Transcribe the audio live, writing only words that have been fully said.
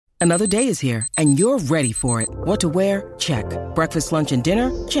Another day is here, and you're ready for it. What to wear? Check. Breakfast, lunch, and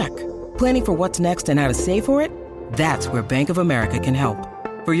dinner? Check. Planning for what's next and how to save for it? That's where Bank of America can help.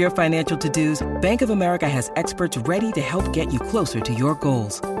 For your financial to-dos, Bank of America has experts ready to help get you closer to your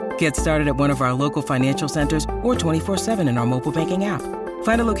goals. Get started at one of our local financial centers or 24/7 in our mobile banking app.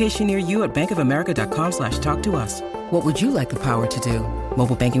 Find a location near you at bankofamerica.com/talktous. What would you like the power to do?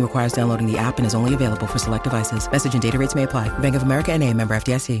 Mobile banking requires downloading the app and is only available for select devices. Message and data rates may apply. Bank of America N.A., member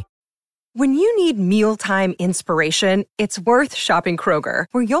FDIC. When you need mealtime inspiration, it's worth shopping Kroger,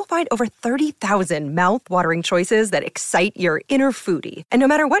 where you'll find over 30,000 mouth-watering choices that excite your inner foodie. And no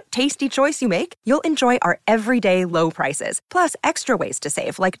matter what tasty choice you make, you'll enjoy our everyday low prices, plus extra ways to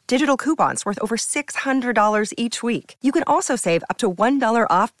save, like digital coupons worth over $600 each week. You can also save up to $1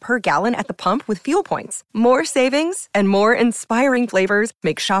 off per gallon at the pump with fuel points. More savings and more inspiring flavors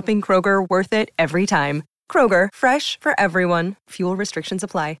make shopping Kroger worth it every time. Kroger, fresh for everyone. Fuel restrictions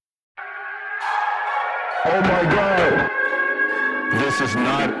apply. Oh my God, this is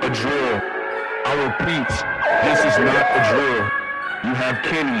not a drill. I repeat, this is not a drill. You have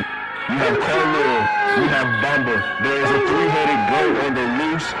Kenny, you have Carlil, you have Bamba. There is a three-headed goat on the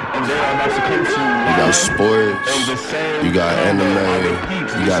loose, and they are about to come to you. You got sports, you got anime,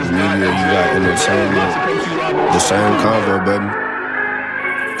 you got media, you got entertainment. The same convo, baby.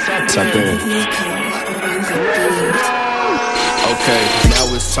 Tap in. Okay,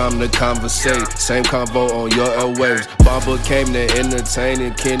 now it's time to conversate. Same convo on your airwaves. Bamba came to entertain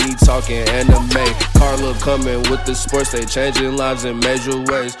and Kenny talking anime. Carla coming with the sports, they changing lives in major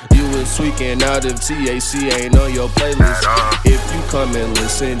ways. You was tweaking out if TAC ain't on your playlist. If you come and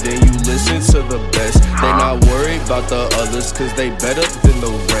listen, then you listen to the best. They not worried about the others, cause they better than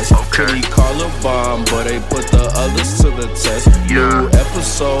the rest. Kenny, Carla, bomb, but they put the others to the test. New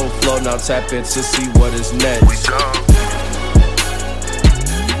episode flow, now tap in to see what is next.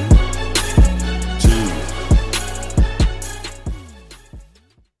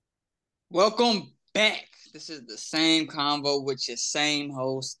 Welcome back. This is the same convo with your same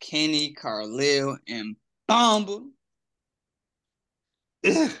host, Kenny, Carlil, and Bamba.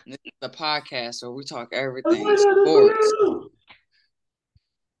 This is the podcast where we talk everything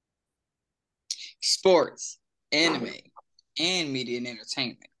sports, anime, and media and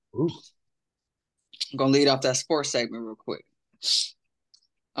entertainment. Ooh. I'm gonna lead off that sports segment real quick.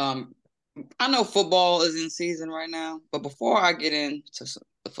 I know football is in season right now, but before I get into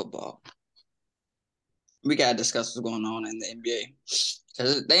the football, we gotta discuss what's going on in the NBA,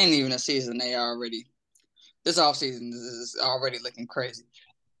 because they ain't even a season. They already this offseason is already looking crazy.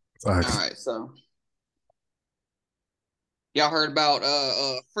 Thanks. All right, so y'all heard about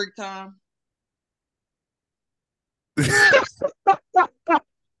Freak Time?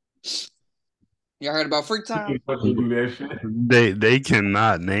 Y'all heard about Freak Time? They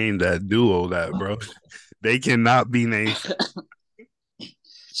cannot name that duo that, bro. They cannot be named.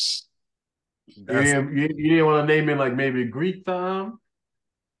 You didn't want to name it like maybe Greek Time?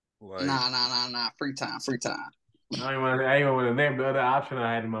 Like, nah. Free time. I ain't want to name the other option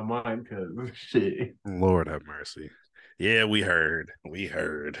I had in my mind because shit. Lord have mercy. Yeah, we heard.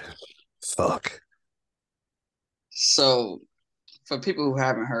 Fuck. So, for people who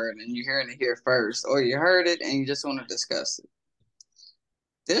haven't heard and you're hearing it here first, or you heard it and you just want to discuss it,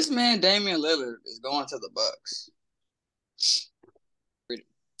 this man Damian Lillard is going to the Bucks.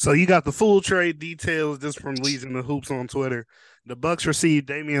 So you got the full trade details just from Legion of Hoops on Twitter. The Bucks received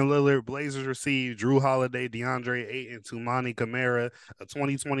Damian Lillard. Blazers received Drew Holiday, DeAndre Ayton, Tumani Kamara, a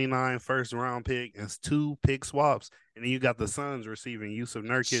 2029 first-round pick, and 2 pick swaps. And then you got the Suns receiving Yusuf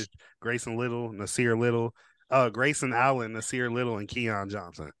Nurkic, Grayson Allen, Nasir Little, and Keon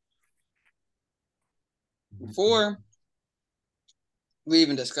Johnson. Before we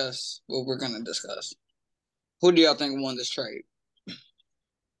even discuss what we're going to discuss, who do y'all think won this trade?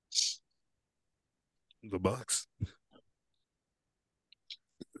 The Bucks.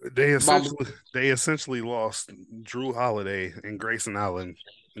 They essentially lost Drew Holiday and Grayson Allen.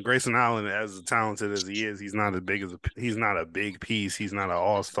 And Grayson Allen, as talented as he is, he's not a big piece. He's not an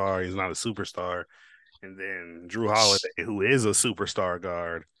all-star. He's not a superstar. And then Drew Holiday, who is a superstar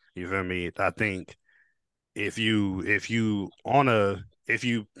guard, you feel me? I think if you playing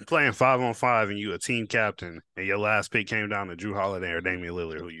 5-on-5 and you a team captain and your last pick came down to Drew Holiday or Damian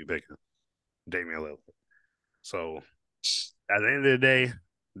Lillard, who you picking? Damian Lillard. So at the end of the day,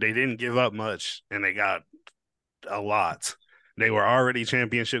 they didn't give up much and they got a lot. They were already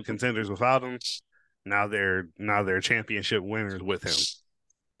championship contenders without him. Now they're championship winners with him.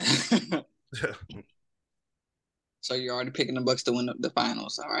 So you're already picking the Bucks to win the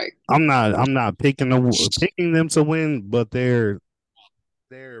finals, all right? I'm not picking them to win, but they're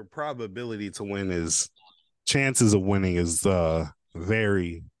their probability to win is chances of winning is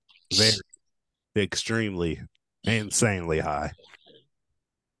very, very extremely insanely high.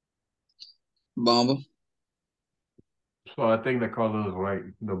 Bomber. So I think that Carlo is right.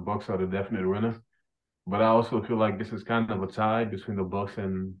 The Bucks are the definite winner. But I also feel like this is kind of a tie between the Bucks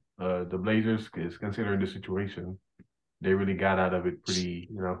and the Blazers, because considering the situation, they really got out of it pretty,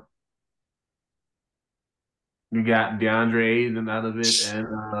 You got DeAndre Ayton out of it,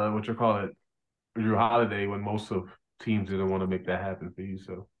 and what you call it, Drew Holiday, when most of teams didn't want to make that happen for you.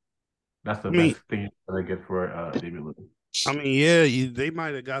 So that's the I mean, best thing I get for Damian Lillard. yeah, they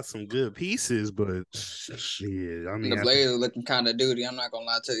might have got some good pieces, but yeah, I mean, The Blazers looking kind of duty. I'm not gonna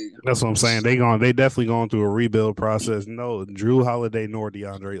lie to you. that's what I'm saying. They definitely going through a rebuild process. No, Drew Holiday nor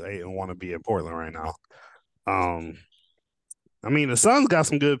DeAndre Ayton want to be in Portland right now. I mean, the Suns got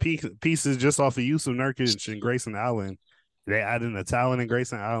some good pieces just off of Yusuf Nurkic and Grayson Allen. They added a talent in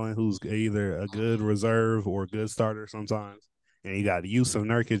Grayson Allen, who's either a good reserve or a good starter sometimes, and you got Yusuf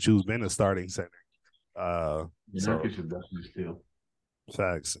Nurkic, who's been a starting center. Nurkic is definitely still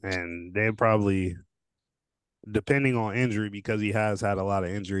facts, and they probably, depending on injury, because he has had a lot of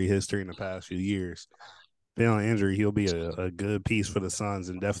injury history in the past few years. Depending on injury, he'll be a good piece for the Suns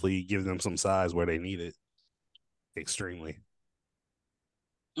and definitely give them some size where they need it. Extremely.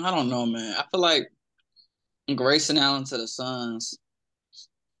 I don't know, man. I feel like Grayson Allen to the Suns.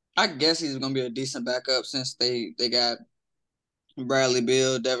 I guess he's gonna be a decent backup since they got Bradley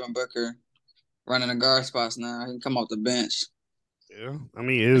Beal, Devin Booker running the guard spots now. He can come off the bench. Yeah, I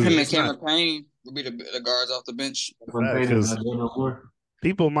mean, Him and it's Cameron not Payne will be the guards off the bench. because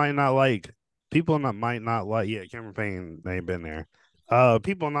people might not like yeah, Cameron Payne ain't been there.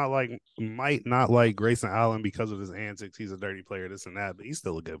 People might not like Grayson Allen because of his antics. He's a dirty player, this and that, but he's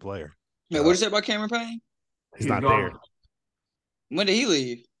still a good player. Man, what did you say about Cameron Payne? He's not there. When did he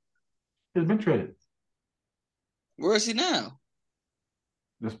leave? He's been traded. Where is he now?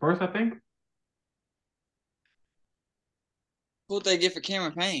 The Spurs, I think. What they get for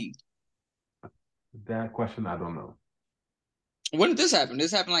Cameron Payne? That question, I don't know. When did this happen?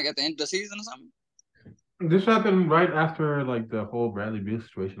 This happened like at the end of the season or something? This happened right after like the whole Bradley Beal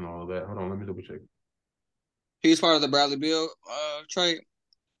situation and all of that. Hold on, let me double check. He was part of the Bradley Beal trade.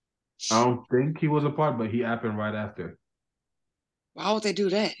 I don't think he was a part, but he happened right after. Why would they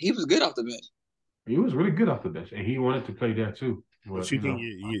do that? He was good off the bench. He was really good off the bench, and he wanted to play there too. But you can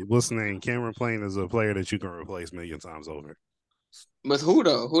get what's the name? Cameron Payne is a player that you can replace million times over. With who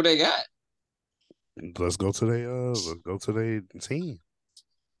though? Who they got? Let's go to their team.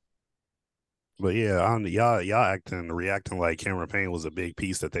 But yeah, y'all reacting like Cameron Payne was a big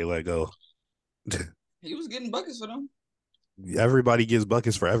piece that they let go. He was getting buckets for them. Everybody gets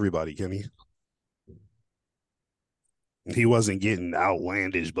buckets for everybody, Kenny. He wasn't getting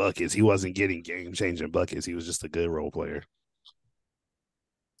outlandish buckets. He wasn't getting game-changing buckets. He was just a good role player.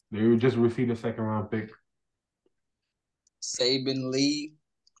 They just received a second-round pick. Saban Lee.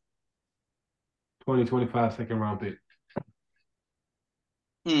 2025 second-round pick.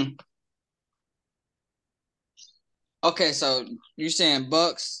 Okay, so you saying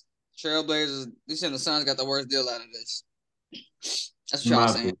Bucks, Trailblazers, you saying the Suns got the worst deal out of this. That's what y'all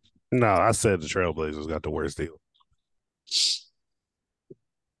saying. No, I said the Trailblazers got the worst deal.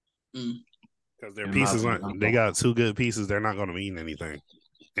 Because their pieces they got two good pieces. They're not going to mean anything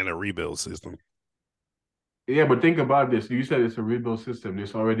in a rebuild system. Yeah, but think about this. You said it's a rebuild system.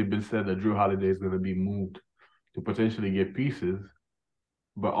 There's already been said that Drew Holiday is going to be moved to potentially get pieces,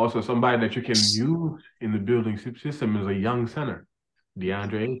 but also somebody that you can use in the building system is a young center,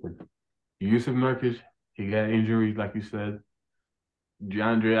 DeAndre Ayton. Yusuf Nurkic, he got injuries, like you said.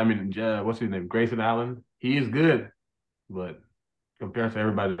 What's his name? Grayson Allen. He is good, but compared to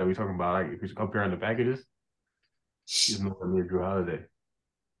everybody that we're talking about, like if you're comparing the packages, he's nowhere near Drew Holiday.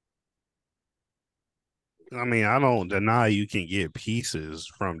 I mean, I don't deny you can get pieces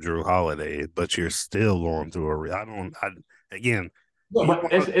from Drew Holiday, but you're still going through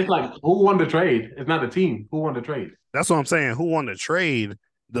But it's like, who won the trade? It's not the team. Who won the trade? That's what I'm saying. Who won the trade?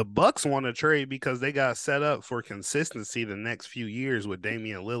 The Bucks won the trade because they got set up for consistency the next few years with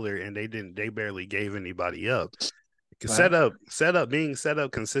Damian Lillard, and they barely gave anybody up. Right. Being set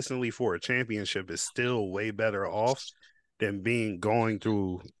up consistently for a championship is still way better off than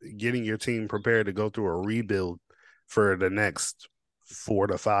getting your team prepared to go through a rebuild for the next 4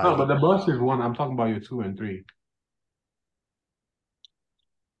 to 5. No, but the Bucks is one. I'm talking about your 2 and 3.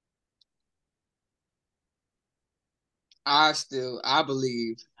 I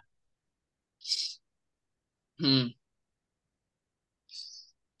believe.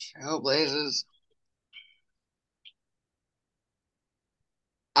 Trailblazers.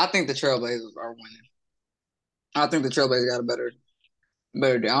 I think the Trailblazers are winning. I think the Trailblazers got a better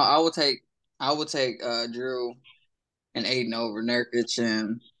deal. I would take Drew and Aiden over Nurkic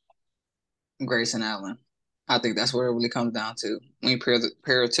and Grayson Allen. I think that's what it really comes down to. When you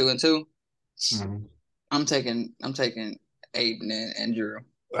pair 2 and 2, Mhm. I'm taking Aiden and Drew.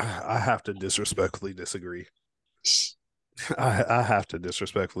 I have to disrespectfully disagree. I have to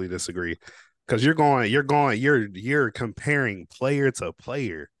disrespectfully disagree because you're comparing player to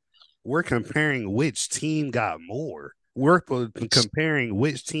player. We're comparing which team got more. We're comparing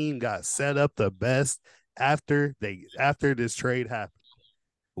which team got set up the best after this trade happened.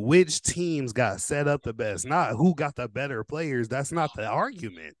 Which teams got set up the best, not who got the better players. That's not the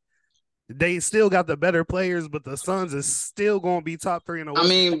argument. They still got the better players, but the Suns is still going to be top 3 in the I Western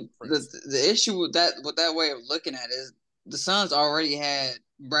mean, Conference. the issue with that way of looking at it is the Suns already had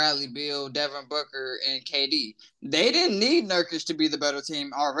Bradley Beal, Devin Booker, and KD. They didn't need Nurkic to be the better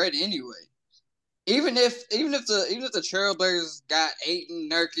team already anyway. Even if the Trailblazers got Ayton,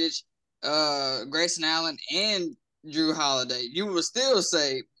 Nurkic, Grayson Allen, and Drew Holiday, you would still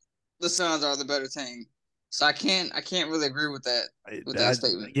say the Suns are the better team. So I can't really agree with that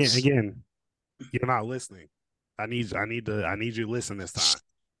statement. Again, you're not listening. I need you to listen this time.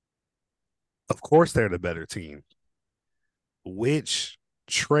 Of course, they're the better team. Which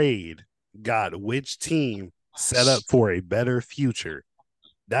trade got which team set up for a better future?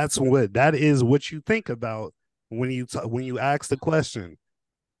 That is what you think about when you ask the question,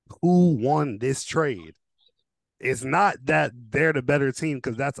 who won this trade? It's not that they're the better team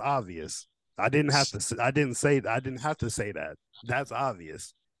because that's obvious. I didn't have to say that. That's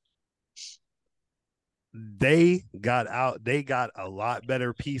obvious. They got a lot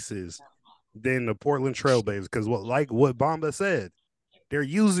better pieces than the Portland Trailblazers because what Bamba said, they're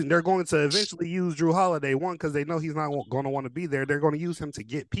going to eventually use Drew Holiday, one, because they know he's not going to want to be there. They're going to use him to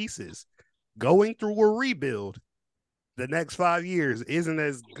get pieces. Going through a rebuild the next 5 years isn't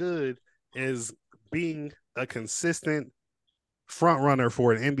as good as being a consistent front runner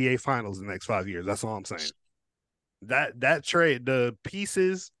for an NBA Finals the next 5 years. That's all I'm saying. That trade, the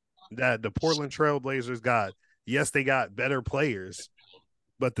pieces that the Portland Trailblazers got, yes, they got better players,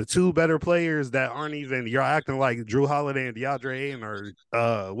 but the two better players that aren't even, you're acting like Drew Holiday and DeAndre Ayton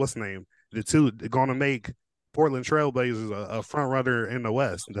are what's the name? The two going to make Portland Trailblazers a front runner in the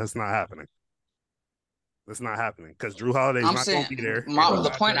West. That's not happening. That's not happening because Drew Holiday is I'm not going saying to be there.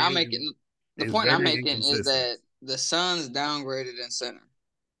 the point I'm making. The is point I'm very making is inconsistent. that the Suns downgraded in center.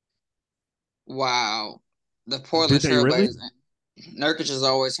 Wow, the Portland Did they really? Trailblazers. Nurkic is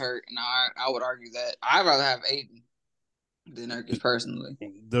always hurt, and I would argue that I'd rather have Aiden than Nurkic personally.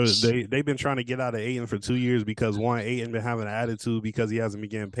 They've been trying to get out of Ayton for 2 years because one, Ayton been having an attitude because he hasn't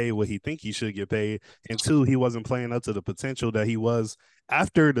been getting paid what he think he should get paid, and two, he wasn't playing up to the potential that he was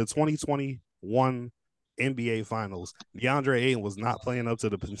after the 2021 NBA Finals. DeAndre Ayton was not playing up to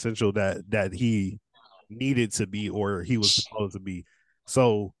the potential that he needed to be or he was supposed to be.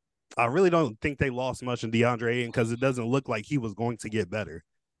 So I really don't think they lost much in DeAndre Ayton because it doesn't look like he was going to get better.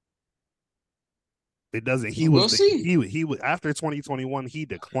 It doesn't. We'll see. He was after 2021. He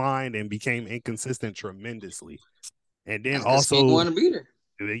declined and became inconsistent tremendously, and then also want to beat her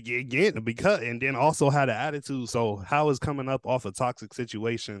again because and then also had an attitude. So how is coming up off a toxic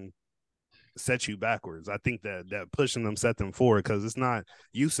situation set you backwards? I think that pushing them set them forward because it's not.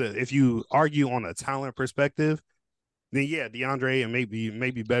 You said if you argue on a talent perspective, then yeah, DeAndre and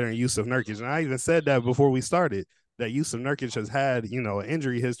maybe better than Yusuf Nurkic. And I even said that before we started that Yusuf Nurkic has had an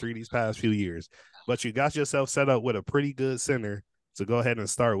injury history these past few years. But you got yourself set up with a pretty good center to go ahead and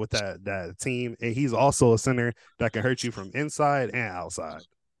start with that team. And he's also a center that can hurt you from inside and outside.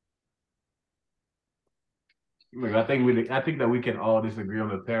 Look, I think that we can all disagree on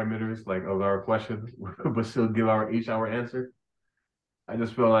the parameters of our question, but still give each our answer. I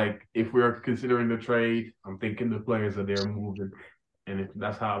just feel like if we're considering the trade, I'm thinking the players that they're moving, and if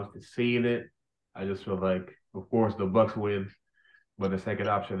that's how I'm seeing it, I just feel like, of course, the Bucks win, but the second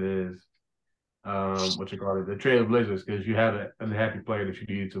option is the Trailblazers, because you have an unhappy player that you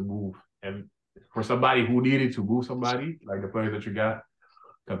needed to move, and for somebody who needed to move somebody, like the players that you got,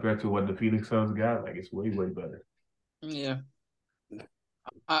 compared to what the Phoenix Suns got, it's way better. Yeah,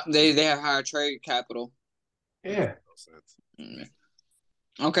 they have higher trade capital. Yeah.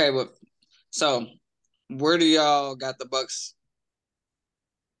 Okay, but so where do y'all got the Bucks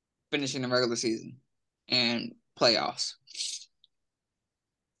finishing the regular season and playoffs?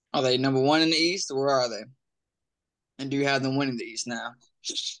 Are they number 1 in the East, or where are they? And do you have them winning the East now?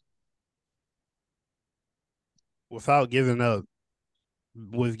 Without giving up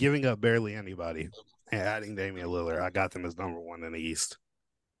barely anybody and adding Damian Lillard, I got them as number 1 in the East.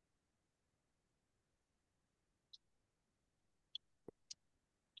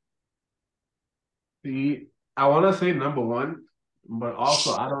 See, I want to say number one, but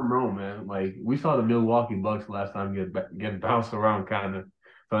also I don't know, man. Like we saw the Milwaukee Bucks last time get bounced around, kind of.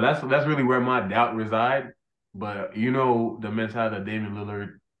 So that's really where my doubt reside. But you know the mentality that Damian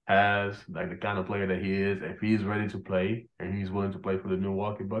Lillard has, like the kind of player that he is, if he's ready to play and he's willing to play for the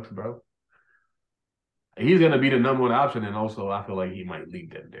Milwaukee Bucks, bro, he's gonna be the number one option. And also, I feel like he might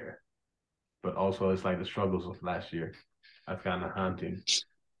lead them there. But also, it's like the struggles of last year. That's kind of haunting.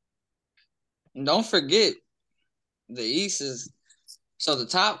 Don't forget, the East is so the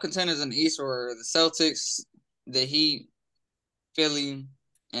top contenders in the East were the Celtics, the Heat, Philly,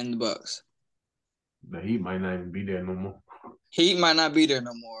 and the Bucks. The Heat might not even be there no more. Heat might not be there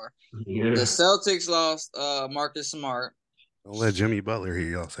no more. Yeah. The Celtics lost Marcus Smart. Don't let Jimmy Butler hear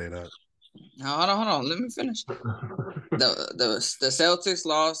y'all say that. Now, hold on. Let me finish. The Celtics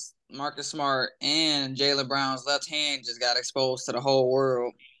lost Marcus Smart, and Jaylen Brown's left hand just got exposed to the whole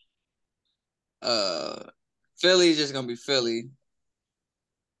world. Philly's just gonna be Philly.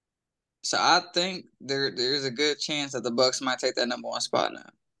 So I think there's a good chance that the Bucks might take that number one spot now.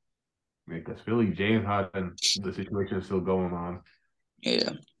 Because Philly, James Harden, the situation is still going on.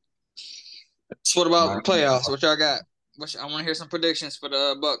 Yeah. So what about playoffs? What y'all got? I want to hear some predictions for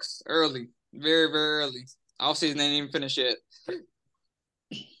the Bucks early, very very early. Offseason ain't even finished yet.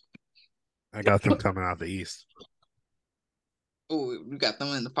 I got them coming out the East. Oh, we got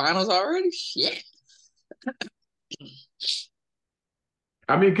them in the finals already. Shit.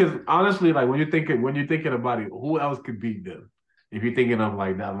 I mean, because honestly, like when you're thinking about it, who else could beat them? If you're thinking of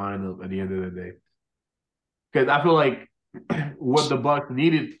like that lineup at the end of the day, because I feel like what the Bucks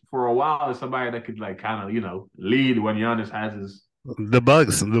needed for a while is somebody that could like kind of lead when Giannis has his. The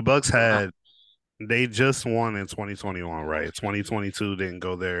Bucks had they just won in 2021, right? 2022 didn't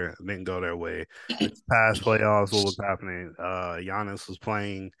go their way. This past playoffs, what was happening? Giannis was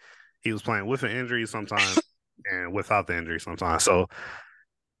playing. He was playing with an injury sometimes and without the injury sometimes. So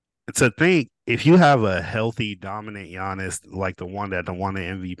to think if you have a healthy, dominant Giannis like the one that won the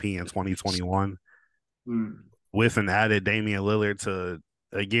MVP in 2021, with an added Damian Lillard to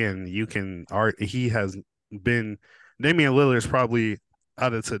again, he has been Damian Lillard is probably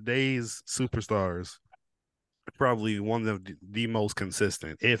out of today's superstars, probably one of the most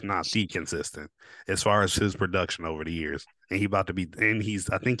consistent, if not the consistent, as far as his production over the years. And I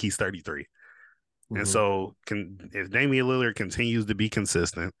think he's 33. And so if Damian Lillard continues to be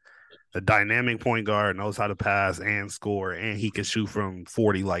consistent, a dynamic point guard, knows how to pass and score, and he can shoot from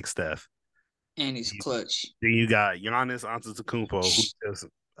 40 like Steph. And he's clutch. Then you got Giannis Antetokounmpo, who's just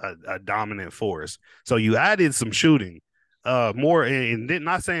a dominant force. So you added some shooting. More and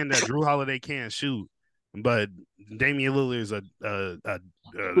not saying that Drew Holiday can't shoot, but Damian Lillard is a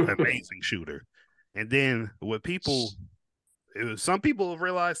amazing shooter. And then some people have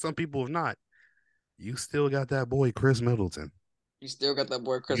realized, some people have not. You still got that boy Chris Middleton. You still got that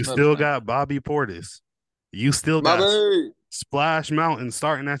boy Chris You Middleton. still got Bobby Portis. You still got Splash Mountain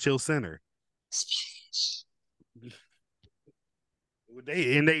starting at your center.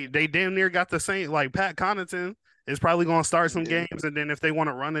 They damn near got the same. Like Pat Connaughton is probably going to start some games, and then if they want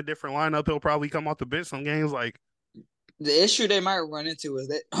to run a different lineup, he'll probably come off the bench some games. Like the issue they might run into is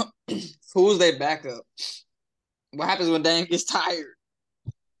that who's their backup? What happens when Dame gets tired?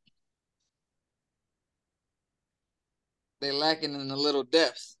 They lacking in a little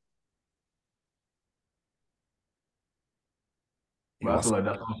depth. But I feel like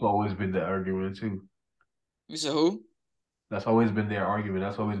that's also always been the argument too. You said who? That's always been their argument.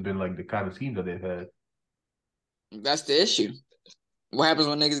 That's always been like the kind of team that they've had. That's the issue. What happens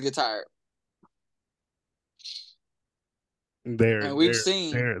when niggas get tired?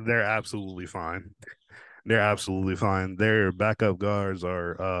 They're absolutely fine. They're absolutely fine. Their backup guards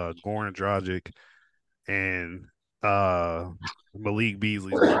are Goran Dragic and Malik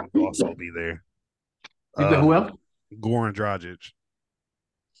Beasley will also be there. Who else? Goran Dragic,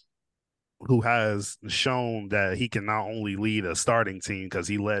 who has shown that he can not only lead a starting team because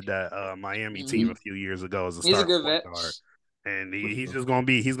he led that Miami team a few years ago as a starting good vet. guard, and he's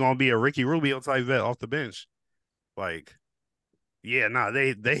gonna be a Ricky Rubio type vet off the bench. Like, yeah,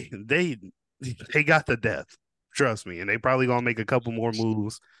 they got the depth, trust me, and they probably gonna make a couple more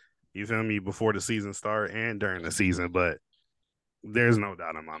moves. You feel me before the season start and during the season, but there's no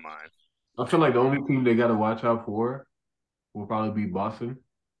doubt in my mind. I feel like the only team they got to watch out for will probably be Boston.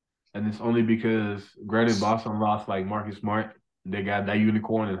 And it's only because, granted, Boston lost like Marcus Smart. They got that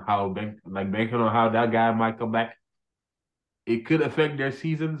unicorn and banking on how that guy might come back. It could affect their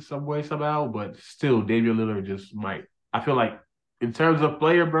season some way, somehow, but still, Damian Lillard just might. I feel like, in terms of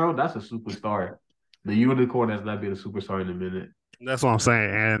player, bro, that's a superstar. The unicorn has not been a superstar in a minute. That's what I'm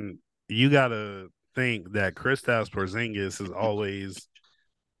saying. And you gotta think that Kristaps Porzingis is always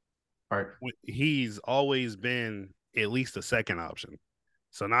he's always been at least a second option.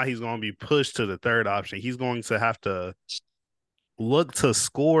 So now he's going to be pushed to the third option. He's going to have to look to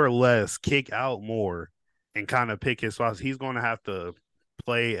score less, kick out more, and kind of pick his spots. He's going to have to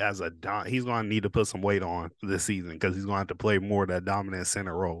play as he's going to need to put some weight on this season because he's going to have to play more of that dominant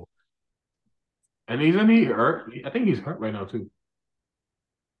center role. And isn't he hurt? I think he's hurt right now too.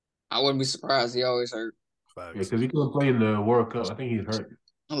 I wouldn't be surprised. He always hurt. Yeah, because he couldn't play in the World Cup. I think he's hurt.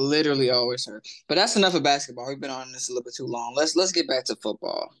 Literally always hurt. But that's enough of basketball. We've been on this a little bit too long. Let's get back to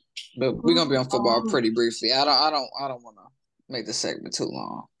football. But we're gonna be on football pretty briefly. I don't want to make the segment too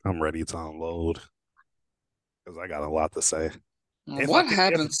long. I'm ready to unload because I got a lot to say. What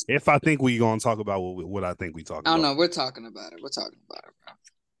happens if I think we're gonna talk about what I think we talking about? Oh no, we're talking about it. We're talking about it,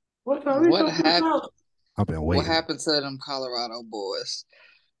 bro. What happened? I've been waiting. What happened to them Colorado boys?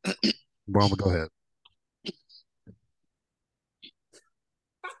 Brahma, go ahead.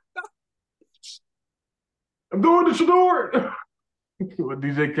 I'm doing the Shador. What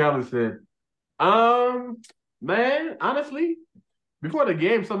DJ Khaled said. Man, honestly, before the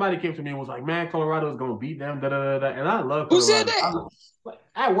game, somebody came to me and was like, "Man, Colorado's gonna beat them." Da da da. And I love Colorado. Who said that?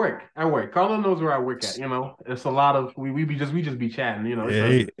 At work. Carlo knows where I work at. You know, it's a lot of we just be chatting. You know,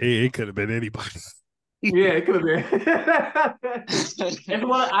 it could have been anybody. Yeah, it could have been.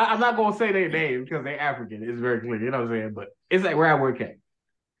 I'm not gonna say their name because they're African. It's very clear. You know what I'm saying? But it's like where I work at.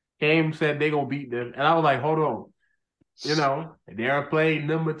 Came, said they gonna beat them, and I was like, hold on. You know, they're playing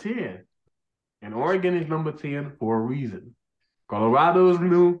number 10. And Oregon is number 10 for a reason. Colorado is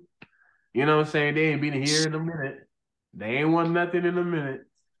new. You know what I'm saying? They ain't been here in a minute. They ain't won nothing in a minute.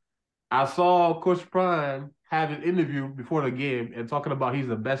 I saw Coach Prime have an interview before the game and talking about he's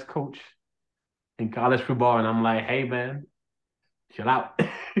the best coach in college football. And I'm like, hey, man, chill out.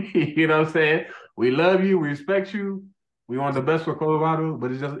 You know what I'm saying? We love you. We respect you. We want the best for Colorado,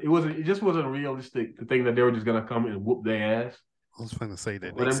 but it just wasn't realistic to think that they were just gonna come and whoop their ass. I was trying to say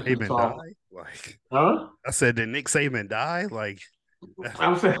that Nick Saban died. Like, I said, did Nick Saban die? Like,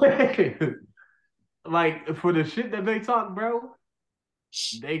 I'm saying, like for the shit that they talk, bro,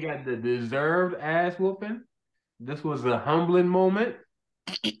 they got the deserved ass whooping. This was a humbling moment.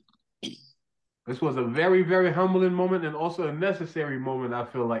 This was a very, very humbling moment, and also a necessary moment. I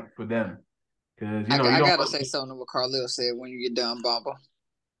feel like for them. I gotta say something to what Carlil said when you get done, Bamba.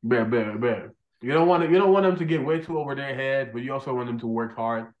 Bear. You don't want them to get way too over their head, but you also want them to work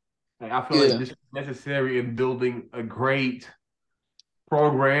hard. Like I feel like this is necessary in building a great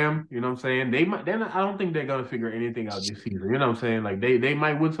program. You know what I'm saying? I don't think they're gonna figure anything out this season. You know what I'm saying? Like they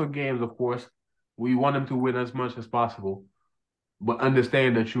might win some games, of course. We want them to win as much as possible, but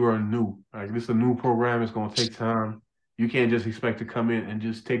understand that you are new. Like this is a new program. It's gonna take time. You can't just expect to come in and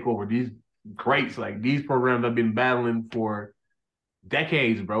just take over these greats. Like these programs have been battling for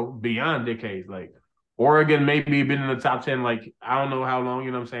decades, bro, beyond decades. Like Oregon maybe been in the top 10, like I don't know how long, you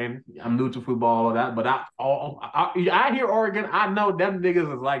know what I'm saying? I'm new to football, all of that, but I hear Oregon, I know them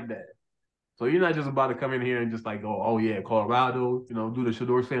niggas is like that. So you're not just about to come in here and just like go, oh yeah, Colorado, you know, do the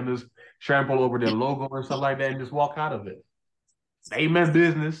Shador Sanders, trample over their logo or something like that and just walk out of it. They meant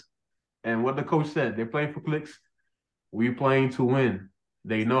business. And what the coach said, they're playing for clicks. We're playing to win.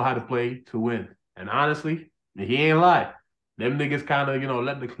 They know how to play to win. And honestly, he ain't lie. Them niggas kind of,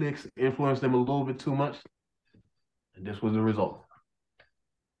 let the clicks influence them a little bit too much. And this was the result.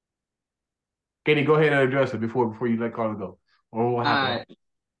 Kenny, go ahead and address it before you let Carla go. Or what happened? Right.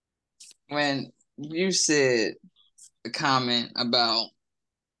 When you said the comment about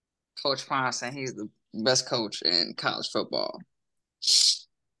Coach Prime saying he's the best coach in college football,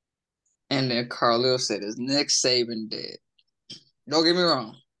 and then Carlil said, is Nick Saban dead? Don't get me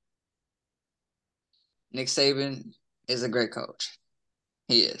wrong. Nick Saban is a great coach.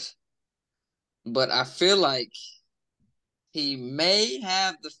 He is. But I feel like he may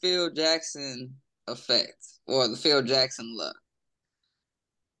have the Phil Jackson effect or the Phil Jackson luck.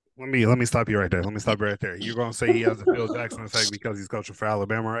 Let me stop you right there. You're going to say he has the Phil Jackson effect because he's coaching for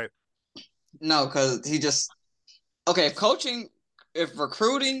Alabama, right? No, because he just – okay, if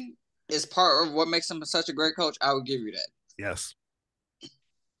recruiting is part of what makes him such a great coach, I would give you that. Yes.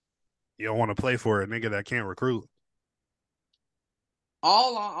 You don't want to play for a nigga that can't recruit.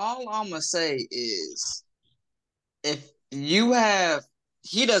 All I'm going to say is if you have –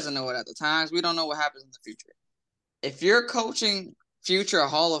 he doesn't know it at the times. We don't know what happens in the future. If you're coaching future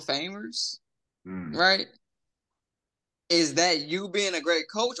Hall of Famers, right, is that you being a great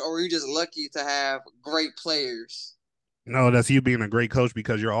coach or are you just lucky to have great players No, that's you being a great coach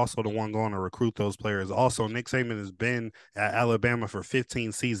because you're also the one going to recruit those players. Also, Nick Saban has been at Alabama for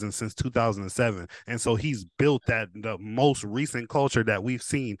 15 seasons since 2007. And so he's built the most recent culture that we've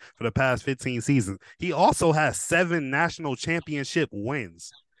seen for the past 15 seasons. He also has 7 national championship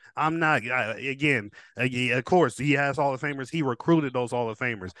wins. I'm not, again, of course, he has Hall of Famers. He recruited those Hall of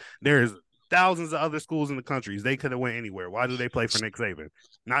Famers. There's thousands of other schools in the country. They could have went anywhere. Why do they play for Nick Saban?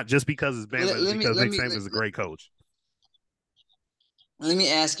 Not just because it's Bama, it's because Nick Saban is a great coach. Let me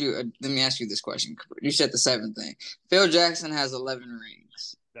ask you this question. You said the 7 thing. Phil Jackson has 11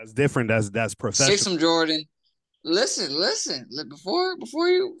 rings. That's different. That's professional. 6 from Jordan. Listen. Before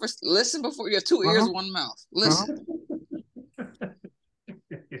you have 2 ears, 1 mouth. Listen.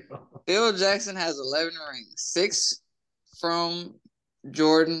 Phil Jackson has 11 rings. 6 from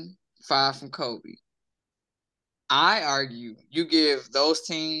Jordan, 5 from Kobe. I argue you give those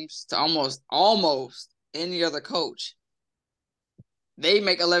teams to almost any other coach. They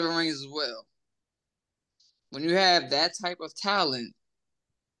make 11 rings as well. When you have that type of talent,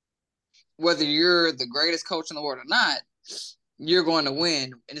 whether you're the greatest coach in the world or not, you're going to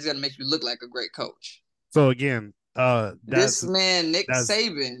win, and it's going to make you look like a great coach. So again, this man Nick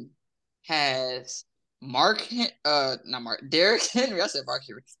Saban has Derrick Henry. I said Mark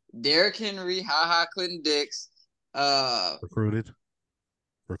Henry. Derrick Henry, Clinton Dix, recruited.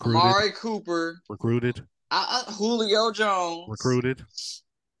 Amari Cooper, recruited. Julio Jones, recruited.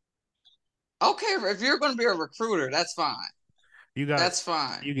 Okay, if you're going to be a recruiter, that's fine. That's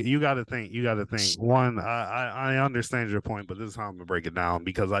fine. You got to think. One, I understand your point, but this is how I'm gonna break it down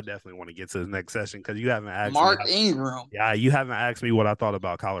because I definitely want to get to the next session because you haven't asked Mark Ingram. Yeah, you haven't asked me what I thought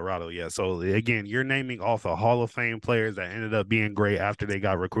about Colorado yet. So again, you're naming off of Hall of Fame players that ended up being great after they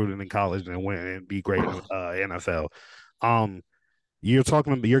got recruited in college and went and be great in NFL.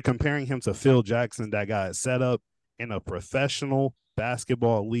 You're comparing him to Phil Jackson that got set up in a professional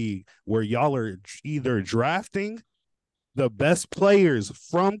basketball league where y'all are either drafting the best players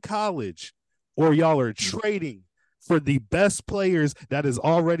from college or y'all are trading for the best players that is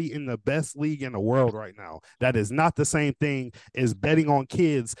already in the best league in the world right now. That is not the same thing as betting on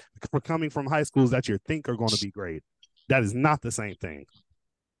kids for coming from high schools that you think are going to be great. That is not the same thing.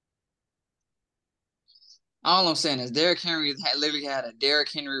 All I'm saying is Derrick Henry literally had a Derrick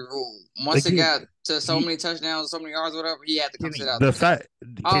Henry rule. Once it got to so many touchdowns, so many yards, whatever, he had to come sit out.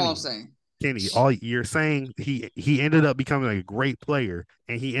 All I'm saying. Kenny, all you're saying he ended up becoming a great player,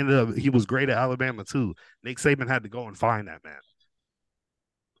 and he was great at Alabama too. Nick Saban had to go and find that man.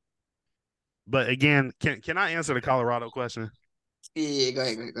 But again, can I answer the Colorado question? Yeah, go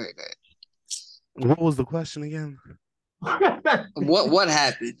ahead. What was the question again? What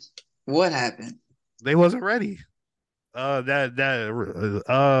happened? What happened? They wasn't ready. That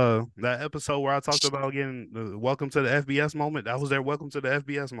episode where I talked about getting welcome to the FBS moment, that was their welcome to the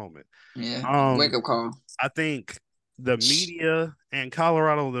FBS moment. Yeah, wake up call. I think the media and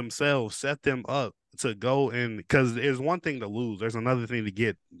Colorado themselves set them up to go in because there's one thing to lose. There's another thing to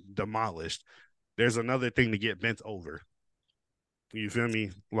get demolished. There's another thing to get bent over. You feel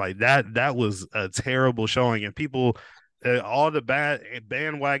me? Like that was a terrible showing, and people. All the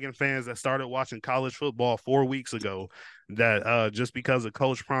bandwagon fans that started watching college football 4 weeks ago that just because of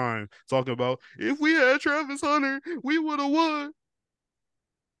Coach Prime talking about if we had Travis Hunter, we would have won.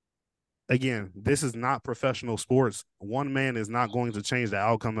 Again, this is not professional sports. One man is not going to change the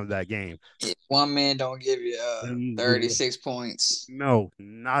outcome of that game. One man don't give you 36 points. No,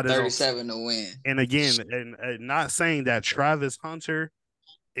 not 37 to win. And again, and not saying that Travis Hunter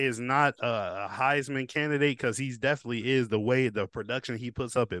is not a Heisman candidate because he definitely is the production he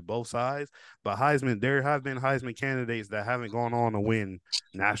puts up at both sides. But there have been Heisman candidates that haven't gone on to win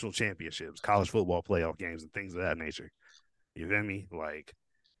national championships, college football playoff games, and things of that nature. You feel me? Like,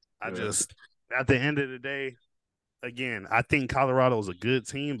 at the end of the day, again, I think Colorado is a good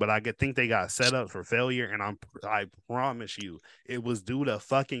team, but I think they got set up for failure. And I promise you, it was due to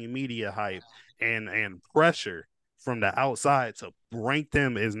fucking media hype and pressure from the outside to rank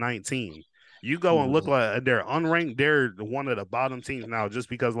them as 19. You go and look like they're unranked. They're one of the bottom teams now just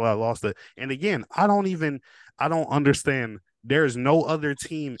because I lost it. And again, I don't understand. There's no other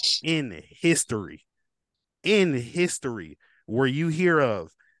team in history where you hear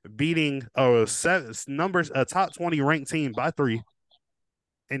of beating a top 20 ranked team by 3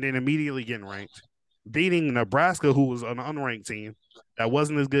 and then immediately getting ranked, beating Nebraska, who was an unranked team that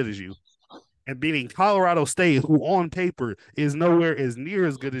wasn't as good as you, and beating Colorado State, who on paper is nowhere as near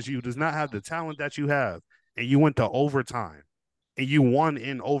as good as you, does not have the talent that you have, and you went to overtime, and you won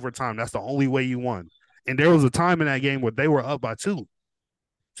in overtime. That's the only way you won. And there was a time in that game where they were up by 2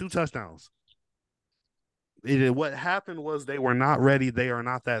 touchdowns. What happened was they were not ready. They are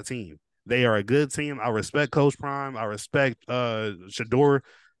not that team. They are a good team. I respect Coach Prime. I respect Shador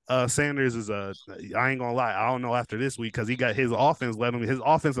Sanders is I ain't gonna lie. I don't know after this week because he got his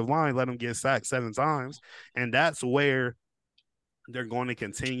offensive line let him get sacked 7 times, and that's where they're going to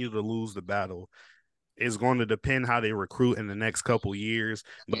continue to lose the battle. It's going to depend how they recruit in the next couple years,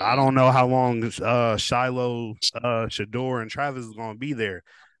 but I don't know how long Shiloh, Shador, and Travis is going to be there.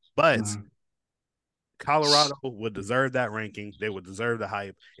 But Colorado would deserve that ranking. They would deserve the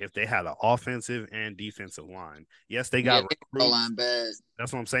hype if they had an offensive and defensive line. Yes, they got recruits. Line bad.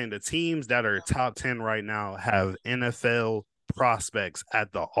 That's what I'm saying. The teams that are top 10 right now have NFL prospects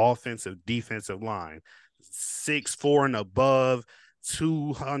at the offensive, defensive line. 6'4" and above,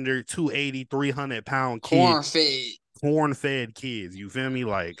 200, 280, 300-pound kids. Corn-fed kids. You feel me?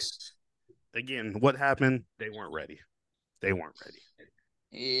 Like, again, what happened? They weren't ready.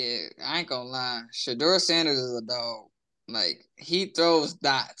 Yeah, I ain't gonna lie. Shador Sanders is a dog. Like, he throws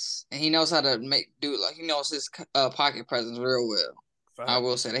dots, and he knows how to he knows his pocket presence real well. Fact. I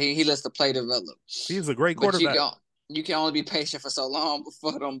will say that. He lets the play develop. He's a great quarterback. You can only be patient for so long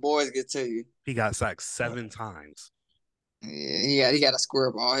before them boys get to you. He got sacked 7 times. Yeah, he got a square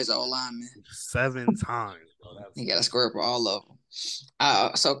up all his old linemen. 7 times, bro. He got a square up all of them.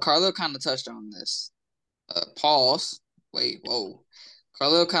 So Carlo kind of touched on this. Pause. Wait, whoa.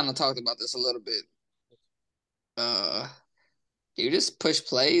 Carlo kind of talked about this a little bit. You just push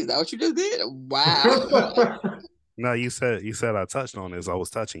play? Is that what you just did? Wow. No, you said I touched on this. I was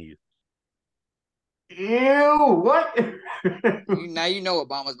touching you. Ew, what? Now you know what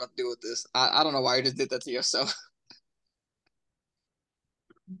Obama's about to do with this. I don't know why you just did that to yourself.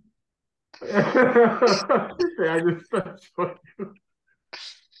 I just touched on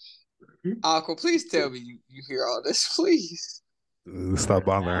you. Uncle, please tell me you hear all this, please. Stop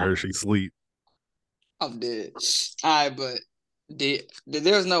bothering her. She sleep. I'm dead. All right, but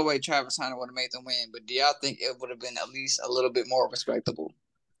there's no way Travis Hunter would have made them win, but do y'all think it would have been at least a little bit more respectable?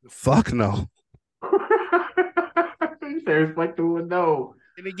 Fuck no. You say respectable? No.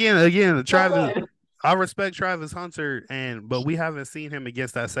 And again, Travis. I respect Travis Hunter, but we haven't seen him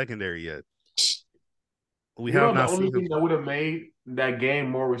against that secondary yet. We have not seen him. The only thing that would have made that game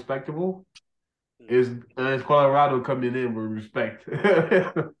more respectable is Colorado coming in with respect.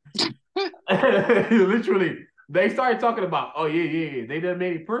 Literally, they started talking about, they done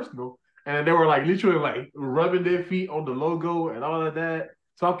made it personal, and they were like literally like rubbing their feet on the logo and all of that,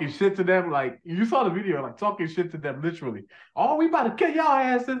 talking shit to them. Like, you saw the video, like talking shit to them literally. Oh, we about to kill y'all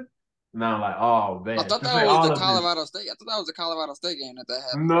asses. Now, like, oh man, I thought that was the Colorado State. I thought that was the Colorado State game that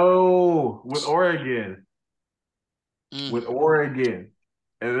happened. No, with Oregon. With Oregon.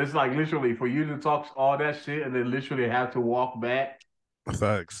 And it's like literally for you to talk all that shit and then literally have to walk back.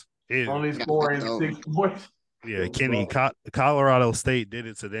 Facts. Only scoring 6 points. Yeah, Kenny, Colorado State did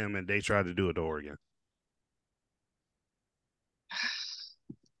it to them and they tried to do it to Oregon.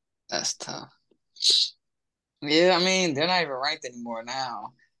 That's tough. Yeah, I mean, they're not even ranked anymore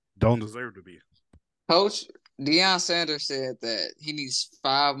now. Don't deserve to be. Coach Deion Sanders said that he needs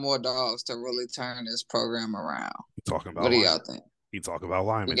 5 more dogs to really turn this program around. Talking about what do y'all think? He talking about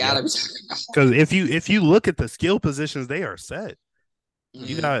linemen. Because if you look at the skill positions, they are set.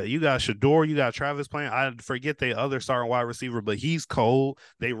 You got Shador, you got Travis playing. I forget the other starting wide receiver, but he's cold.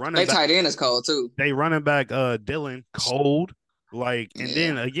 They tight end is cold too. They running back Dylan cold. Like, and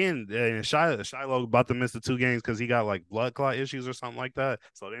then again, Shiloh about to miss the 2 games because he got like blood clot issues or something like that.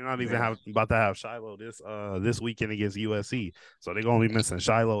 So they're not even about to have Shiloh this weekend against USC. So they're gonna be missing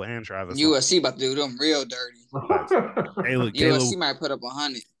Shiloh and Travis. USC about to do them real dirty. USC might put up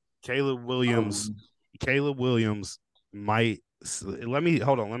 100. Caleb Williams might. Let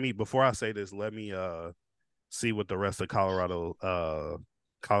me before I say this, let me see what the rest of Colorado's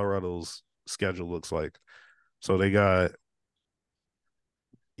schedule looks like. So they got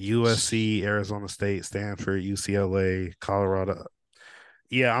USC, Arizona State, Stanford, UCLA, Colorado.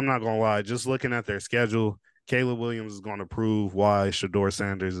 Yeah, I'm not gonna lie. Just looking at their schedule, Caleb Williams is going to prove why Shador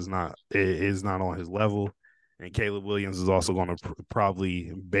Sanders is not on his level, and Caleb Williams is also going to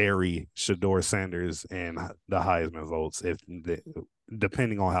probably bury Shador Sanders in the Heisman votes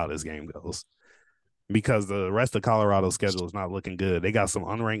depending on how this game goes. Because the rest of Colorado's schedule is not looking good. They got some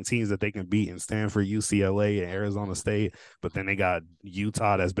unranked teams that they can beat in Stanford, UCLA, and Arizona State, but then they got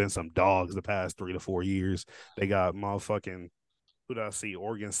Utah that's been some dogs the past 3 to 4 years. They got motherfucking, who did I see?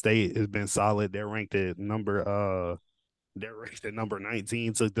 Oregon State has been solid. They're ranked at number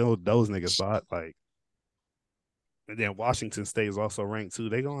 19. Took those niggas spot. Like, and then Washington State is also ranked too.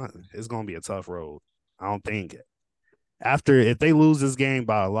 It's gonna be a tough road. I don't think if they lose this game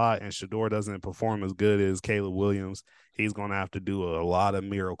by a lot and Shador doesn't perform as good as Caleb Williams, he's going to have to do a lot of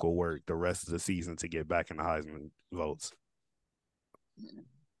miracle work the rest of the season to get back in the Heisman votes.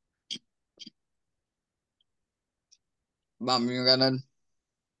 Mom, you got nothing?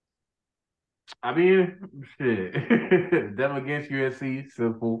 I mean, shit. Them against USC,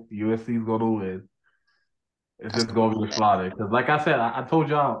 simple. USC's going to win. It's just going to be slaughter. Because, like I said, I told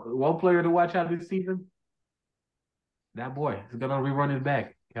y'all, one player to watch out this season, that boy is going to rerun his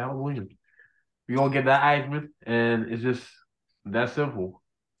back. Caleb Williams. You're going to get that Heisman, and it's just that simple.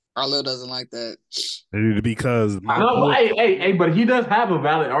 Arlo doesn't like that. Because but he does have a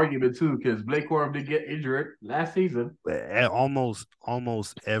valid argument too, because Blake Corum did get injured last season.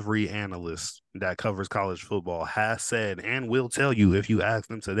 Almost every analyst that covers college football has said and will tell you if you ask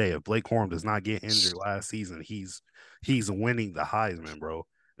them today, if Blake Corum does not get injured last season, he's winning the Heisman, bro.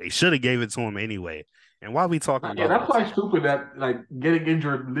 They should have gave it to him anyway. And why we talking about that's quite stupid that like getting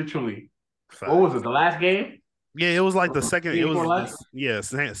injured literally. Facts. What was it? The last game? Yeah, it was like the second. It was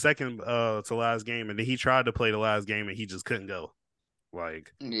second to last game, and then he tried to play the last game, and he just couldn't go.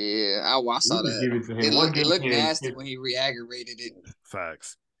 Like, yeah, I saw that. It looked nasty when he re-aggravated it.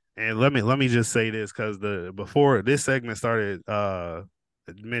 Facts. And let me just say this, because before this segment started,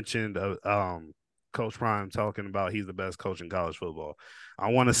 mentioned Coach Prime talking about he's the best coach in college football.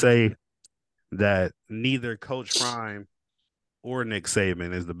 I want to say that neither Coach Prime or Nick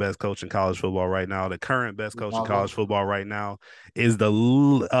Saban is the best coach in college football right now. The current best coach in college football right now is the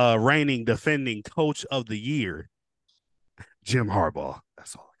reigning, defending coach of the year, Jim Harbaugh.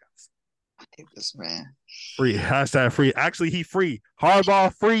 That's all I got to say. I hate this man. Free. Hashtag free. Actually, he free.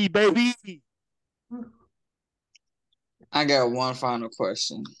 Harbaugh free, baby. I got one final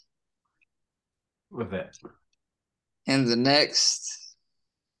question. What's that? In the next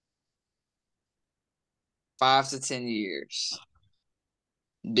 5 to 10 years,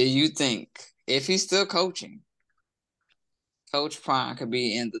 do you think, if he's still coaching, Coach Prime could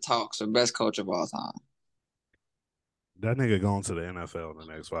be in the talks for best coach of all time? That nigga going to the NFL in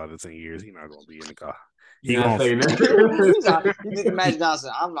the next 5 to 10 years. He's not going to be in the car. He gonna say that. You think Magic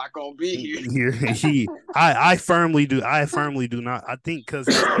Johnson? I'm not going to be here. I firmly do. I firmly do not. I think because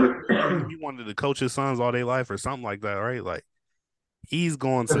he wanted to coach his sons all their life or something like that, right? Like, he's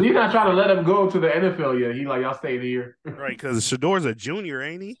going to. He's not trying to let him go to the NFL yet. He's like, y'all stay here. Right, because Shador's a junior,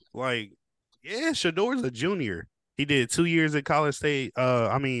 ain't he? Like, yeah, Shador's a junior. He did 2 years at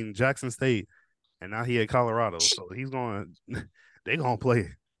Jackson State, and now he at Colorado. So they're going to play.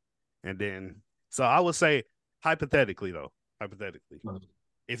 And then, so I would say, hypothetically,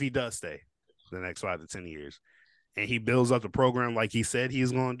 if he does stay the next 5 to 10 years, and he builds up the program like he said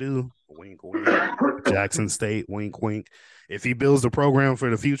he's going to do, wink, wink, Jackson State, wink, wink. If he builds the program for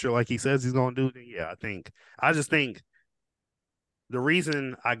the future like he says he's going to do, then yeah, I just think the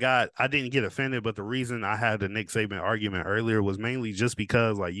reason I didn't get offended, but the reason I had the Nick Saban argument earlier was mainly just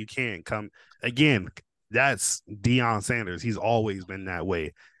because, like, you can't come – again, that's Deion Sanders. He's always been that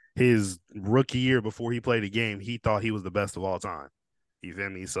way. His rookie year before he played a game, he thought he was the best of all time. You feel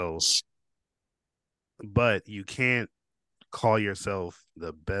me? So – but you can't call yourself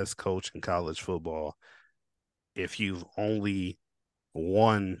the best coach in college football if you've only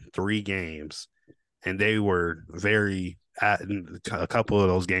won 3 games, and they were a couple of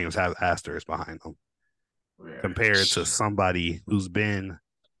those games have asterisks behind them compared to somebody who's been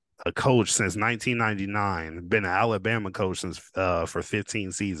a coach since 1999, been an Alabama coach since for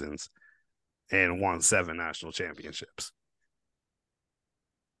 15 seasons, and won 7 national championships.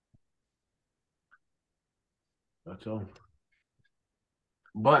 That's all.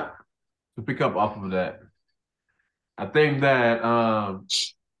 But to pick up off of that, I think that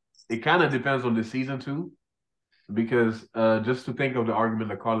it kind of depends on the season too, because just to think of the argument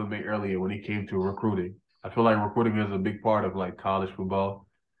that Carlos made earlier when he came to recruiting, I feel like recruiting is a big part of like college football,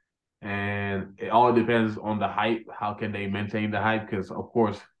 and it all depends on the hype. How can they maintain the hype? Because of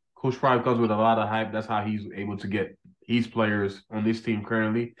course, Coach Prime comes with a lot of hype. That's how he's able to get his players on this team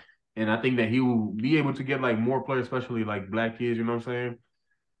currently. And I think that he will be able to get like more players, especially like black kids, you know what I'm saying?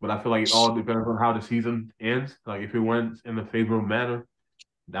 But I feel like it all depends on how the season ends. Like if it went in a favorable manner,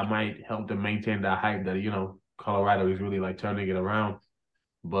 that might help to maintain that hype that, you know, Colorado is really like turning it around.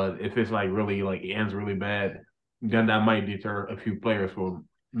 But if it's like really like it ends really bad, then that might deter a few players from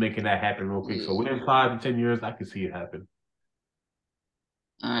making that happen real quick. So within 5 to 10 years, I can see it happen.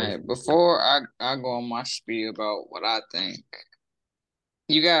 All right. Before I go on my spiel about what I think,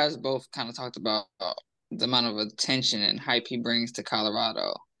 you guys both kind of talked about the amount of attention and hype he brings to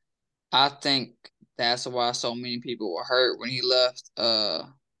Colorado. I think that's why so many people were hurt when he left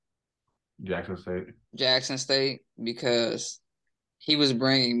Jackson State. because he was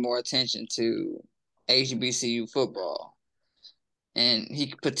bringing more attention to HBCU football, and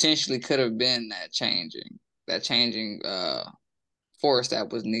he potentially could have been that changing force that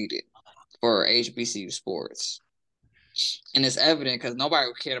was needed for HBCU sports. And it's evident because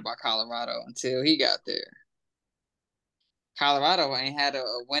nobody cared about Colorado until he got there. Colorado ain't had a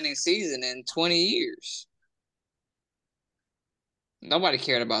winning season in 20 years. Nobody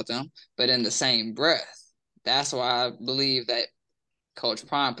cared about them. But in the same breath, that's why I believe that Coach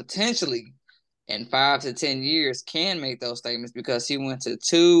Prime potentially in 5 to 10 years can make those statements, because he went to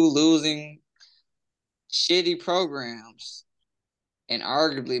 2 losing shitty programs and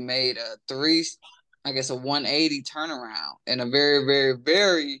arguably made a 180 turnaround in a very, very,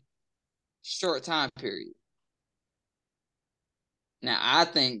 very short time period. Now, I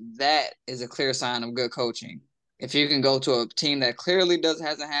think that is a clear sign of good coaching. If you can go to a team that clearly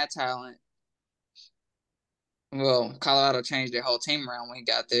hasn't had talent, well, Colorado changed their whole team around when he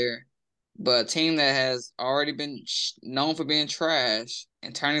got there, but a team that has already been known for being trash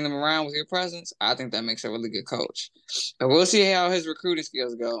and turning them around with your presence, I think that makes a really good coach. But we'll see how his recruiting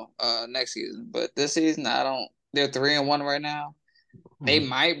skills go next season. But this season, they're 3-1 right now. They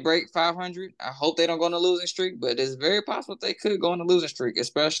might break 500. I hope they don't go on a losing streak, but it's very possible they could go on a losing streak,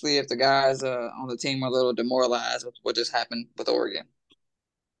 especially if the guys on the team are a little demoralized with what just happened with Oregon.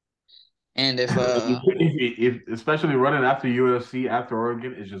 And if especially running after USC after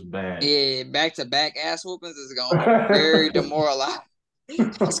Oregon is just bad. Yeah, back-to-back ass whoopings is gonna be very demoralizing.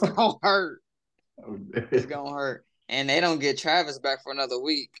 It's gonna hurt. It's gonna hurt, and they don't get Travis back for another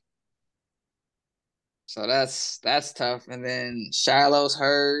week. So that's tough. And then Shiloh's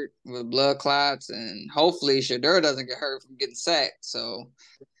hurt with blood clots, and hopefully Shadur doesn't get hurt from getting sacked. So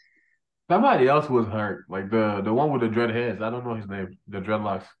somebody else was hurt, like the one with the dread heads. I don't know his name. The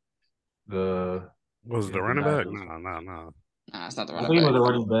dreadlocks. Was the running back? No. Nah, it's not the I running think he back. was the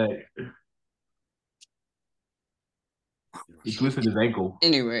running back. He twisted his ankle.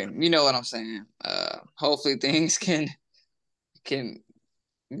 Anyway, you know what I'm saying. Hopefully things can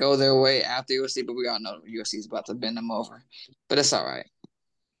go their way after USC, but we all know USC is about to bend them over. But it's all right.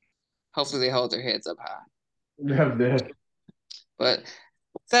 Hopefully they hold their heads up high. But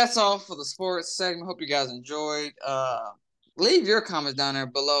that's all for the sports segment. Hope you guys enjoyed. Leave your comments down there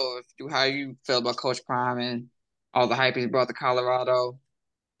below how you feel about Coach Prime and all the hype he's brought to Colorado.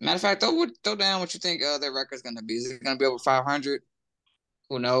 Matter of fact, throw down what you think their record's going to be. Is it going to be over 500?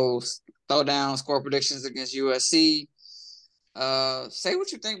 Who knows? Throw down score predictions against USC. Say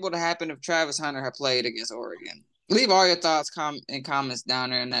what you think would have happened if Travis Hunter had played against Oregon. Leave all your thoughts and comments down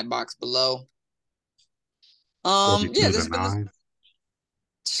there in that box below.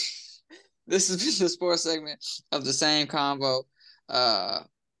 This has been the sports segment of the same convo.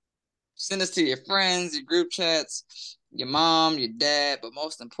 Send us to your friends, your group chats, your mom, your dad, but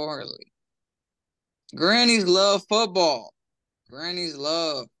most importantly, grannies love football. Grannies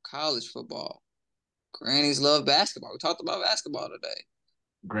love college football. Grannies love basketball. We talked about basketball today.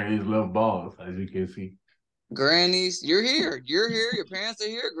 Grannies love balls, as you can see. Grannies, you're here. You're here. Your parents are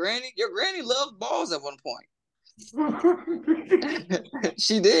here. Your granny loved balls at one point.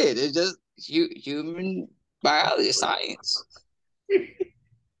 She did. It's just human biology, science.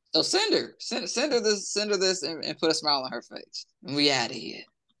 So send her this, and put a smile on her face. And we out of here.